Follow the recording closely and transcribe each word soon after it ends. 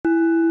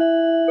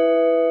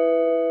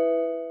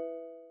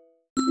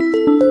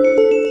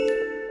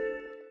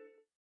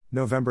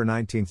November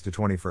 19th to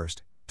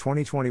 21st,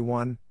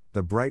 2021,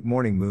 the bright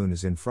morning moon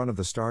is in front of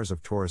the stars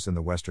of Taurus in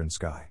the western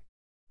sky.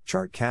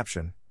 Chart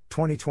caption,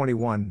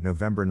 2021,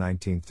 November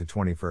 19th to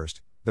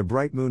 21st, the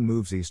bright moon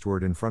moves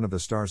eastward in front of the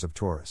stars of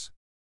Taurus.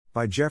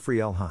 By Jeffrey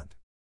L. Hunt.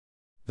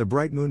 The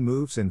bright moon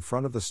moves in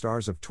front of the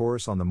stars of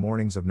Taurus on the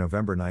mornings of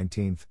November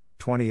 19th,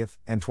 20th,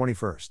 and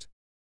 21st.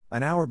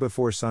 An hour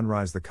before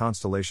sunrise, the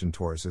constellation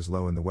Taurus is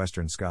low in the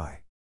western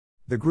sky.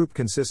 The group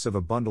consists of a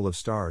bundle of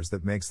stars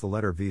that makes the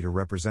letter V to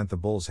represent the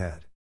bull's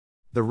head.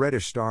 The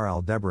reddish star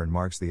Aldebaran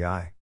marks the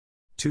eye.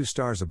 Two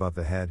stars above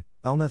the head,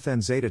 Elnath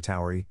and Zeta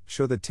Tauri,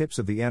 show the tips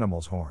of the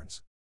animal's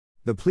horns.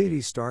 The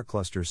Pleiades star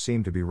clusters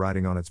seem to be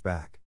riding on its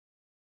back.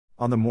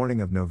 On the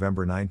morning of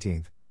November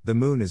 19th, the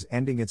moon is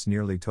ending its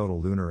nearly total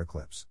lunar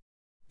eclipse.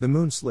 The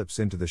moon slips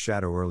into the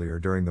shadow earlier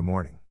during the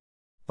morning.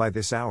 By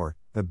this hour,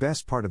 the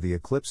best part of the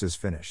eclipse is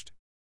finished.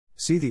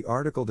 See the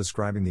article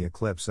describing the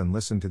eclipse and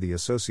listen to the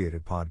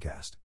associated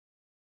podcast.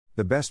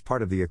 The best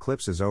part of the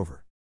eclipse is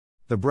over.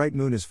 The bright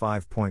moon is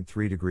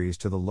 5.3 degrees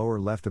to the lower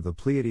left of the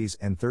Pleiades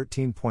and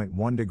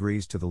 13.1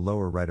 degrees to the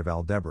lower right of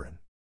Aldebaran.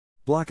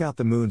 Block out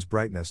the moon's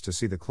brightness to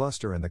see the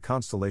cluster and the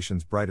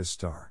constellation's brightest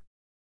star.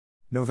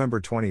 November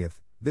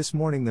 20th, this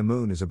morning the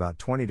moon is about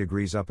 20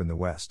 degrees up in the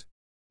west.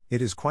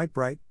 It is quite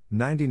bright,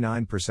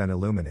 99%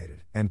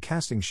 illuminated, and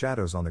casting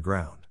shadows on the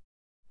ground.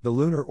 The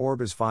lunar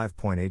orb is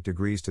 5.8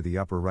 degrees to the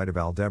upper right of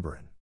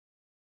Aldebaran.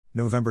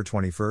 November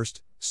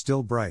 21st,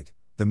 still bright,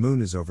 the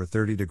moon is over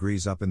 30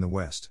 degrees up in the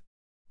west.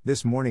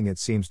 This morning it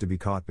seems to be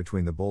caught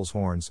between the bull's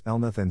horns,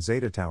 Elnath and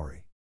Zeta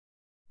Tauri.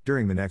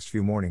 During the next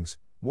few mornings,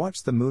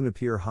 watch the moon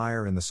appear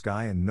higher in the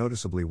sky and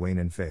noticeably wane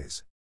in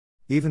phase.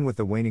 Even with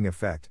the waning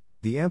effect,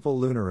 the ample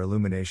lunar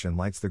illumination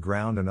lights the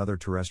ground and other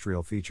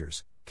terrestrial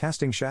features,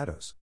 casting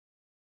shadows.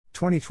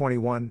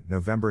 2021,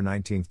 November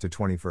 19th to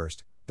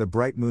 21st, the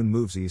bright moon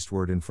moves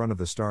eastward in front of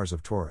the stars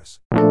of Taurus.